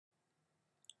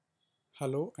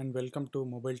Hello and welcome to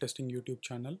Mobile Testing YouTube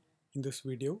channel. In this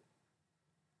video,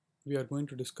 we are going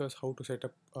to discuss how to set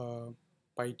up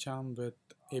PyCharm with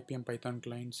Appium Python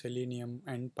client, Selenium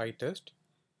and Pytest.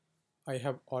 I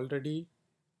have already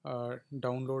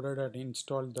downloaded and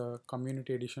installed the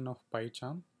community edition of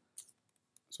PyCharm.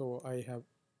 So I have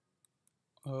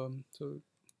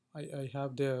I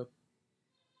have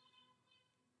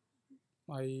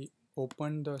I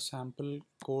opened the sample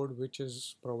code which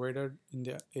is provided in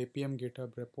the Appium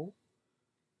GitHub repo.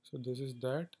 So this is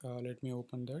that. Let me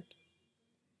open that.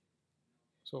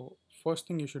 So first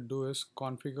thing you should do is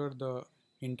configure the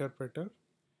interpreter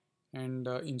and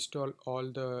install all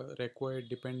the required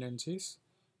dependencies.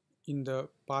 In the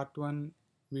part 1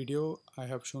 video, I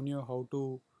have shown you how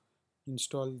to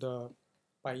install the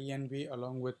PyEnv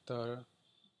along with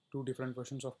two different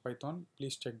versions of Python.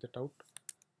 Please check that out.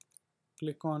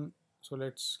 Click on, so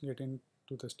let's get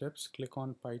into the steps. Click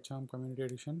on PyCharm Community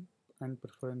Edition and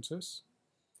Preferences.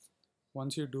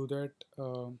 Once you do that,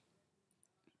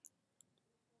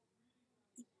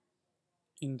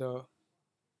 in the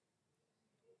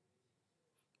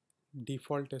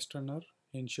default test runner,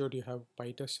 ensure you have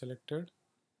Pytest selected.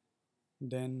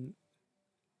 Then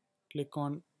click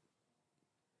on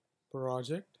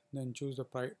project, then choose the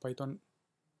Python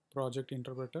project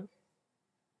interpreter.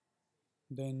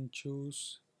 Then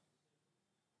choose,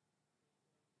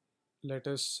 let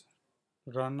us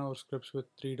run our scripts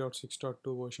with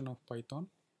 3.6.2 version of Python.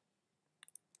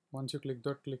 Once you click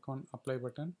that, click on apply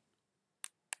button.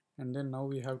 And then now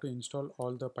we have to install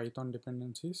all the Python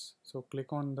dependencies. So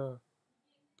click on the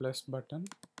plus button.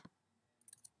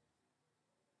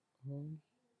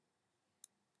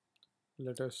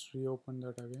 Let us reopen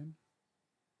that again.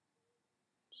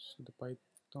 So the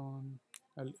Python,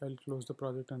 I'll close the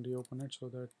project and reopen it so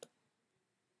that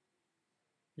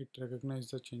it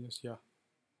recognizes the changes. Yeah.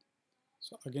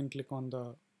 So again, click on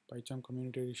the PyCharm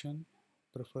Community Edition,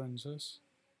 Preferences,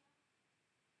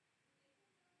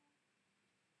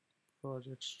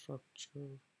 Project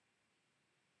Structure.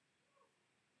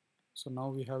 So now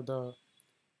we have the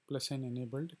plus sign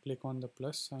enabled. Click on the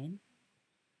plus sign,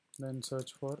 then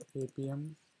search for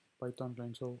Appium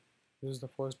Python-Client. So this is the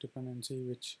first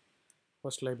dependency,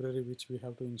 first library which we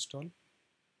have to install.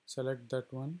 Select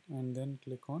that one and then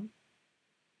click on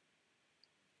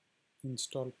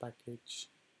Install Package.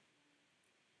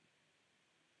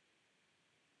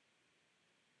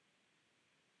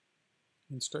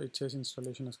 It says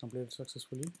installation is completed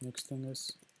successfully. Next thing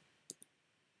is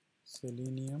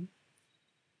Selenium.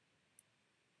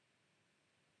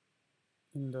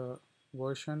 In the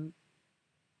version,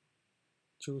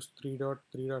 choose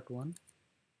 3.3.1.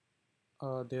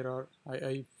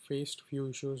 I faced few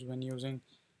issues when using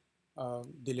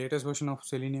the latest version of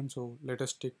Selenium, so let us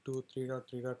stick to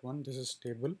 3.3.1. This is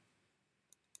stable.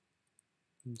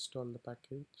 Install the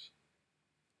package.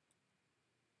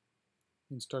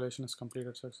 Installation is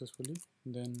completed successfully.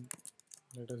 Then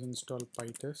let us install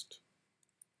Pytest.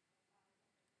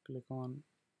 Click on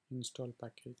Install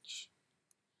Package.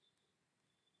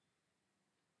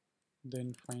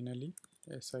 Then finally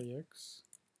SIX.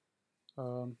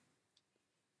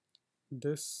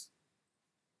 This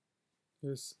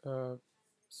is a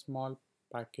small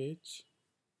package.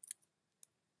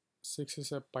 6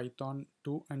 is a Python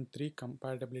 2 and 3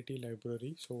 compatibility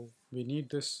library, so we need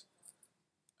this.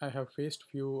 I have faced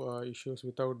few issues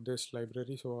without this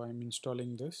library, so I'm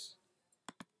installing this.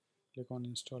 Click on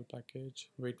Install Package,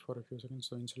 wait for a few seconds.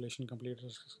 So installation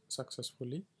completed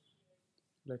successfully.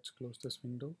 Let's close this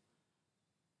window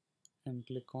and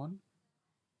click on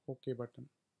OK button.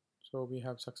 So we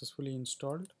have successfully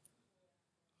installed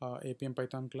Appium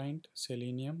Python client,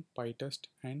 Selenium, Pytest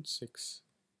and 6.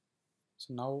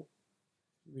 So now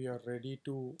we are ready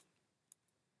to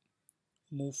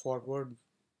move forward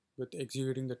with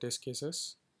executing the test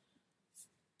cases.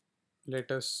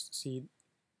 Let us see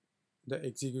the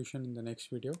execution in the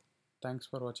next video. Thanks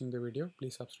for watching the video.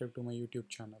 Please subscribe to my YouTube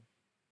channel.